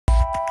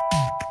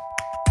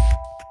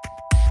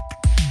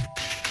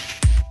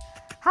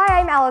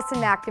Allison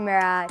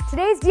McNamara.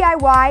 Today's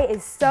DIY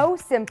is so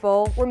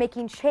simple. We're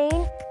making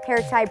chain hair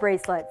tie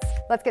bracelets.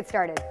 Let's get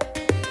started.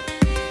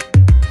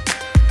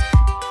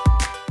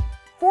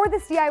 For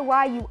this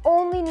DIY, you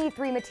only need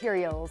 3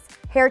 materials: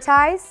 hair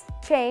ties,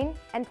 chain,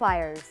 and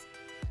pliers.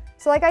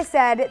 So like I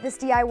said, this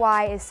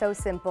DIY is so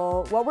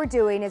simple. What we're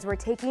doing is we're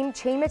taking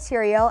chain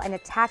material and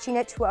attaching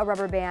it to a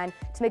rubber band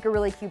to make a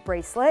really cute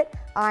bracelet.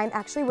 I'm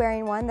actually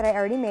wearing one that I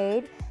already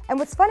made. And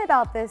what's fun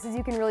about this is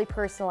you can really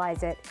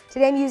personalize it.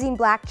 Today I'm using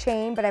black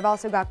chain, but I've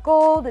also got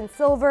gold and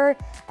silver.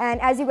 And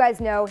as you guys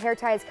know, hair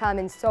ties come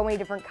in so many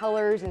different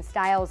colors and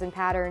styles and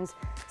patterns.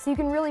 So you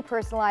can really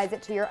personalize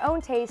it to your own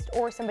taste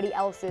or somebody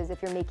else's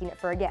if you're making it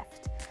for a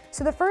gift.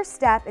 So the first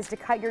step is to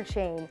cut your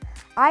chain.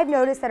 I've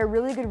noticed that a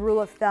really good rule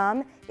of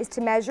thumb is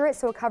to measure it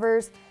so it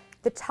covers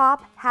the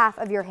top half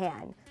of your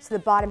hand. So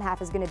the bottom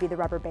half is going to be the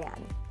rubber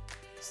band.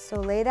 So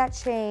lay that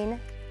chain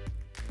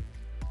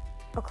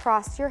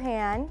across your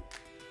hand.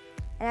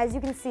 And as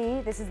you can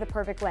see, this is the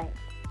perfect length.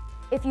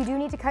 If you do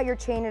need to cut your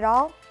chain at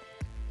all,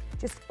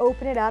 just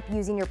open it up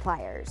using your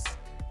pliers.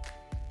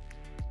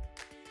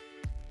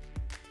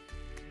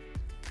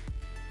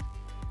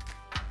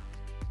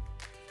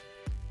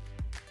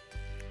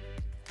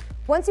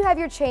 Once you have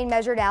your chain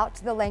measured out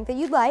to the length that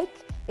you'd like,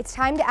 it's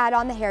time to add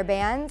on the hair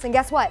bands. And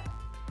guess what?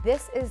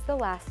 This is the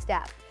last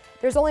step.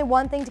 There's only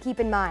one thing to keep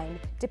in mind.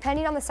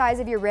 Depending on the size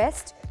of your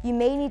wrist, you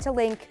may need to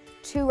link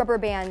 2 rubber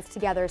bands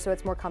together so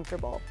it's more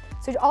comfortable.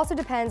 So it also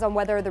depends on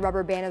whether the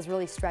rubber band is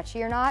really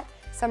stretchy or not.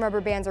 Some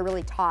rubber bands are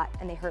really taut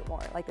and they hurt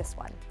more, like this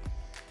one.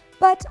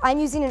 But I'm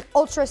using an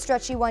ultra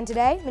stretchy one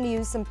today. I'm going to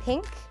use some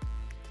pink,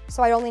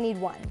 so I only need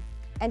 1.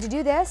 And to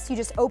do this, you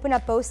just open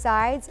up both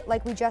sides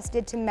like we just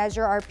did to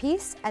measure our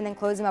piece and then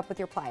close them up with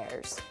your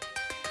pliers.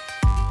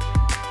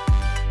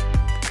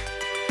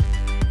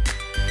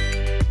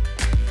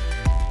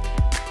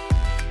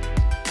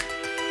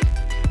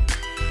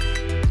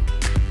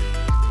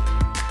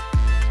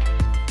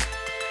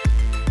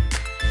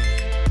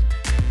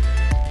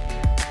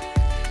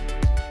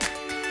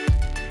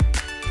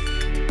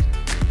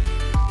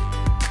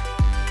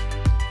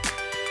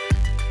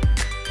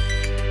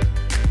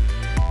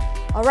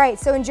 All right,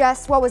 so in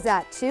just, what was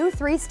that,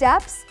 2-3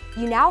 steps,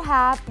 you now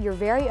have your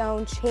very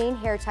own chain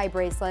hair tie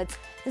bracelets.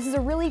 This is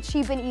a really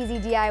cheap and easy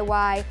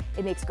DIY.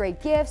 It makes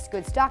great gifts,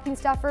 good stocking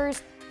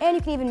stuffers, and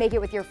you can even make it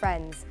with your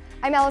friends.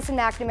 I'm Allison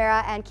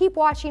McNamara, and keep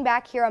watching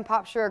back here on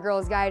Pop Sugar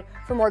Girls Guide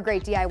for more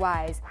great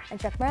DIYs. And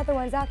check my other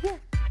ones out here.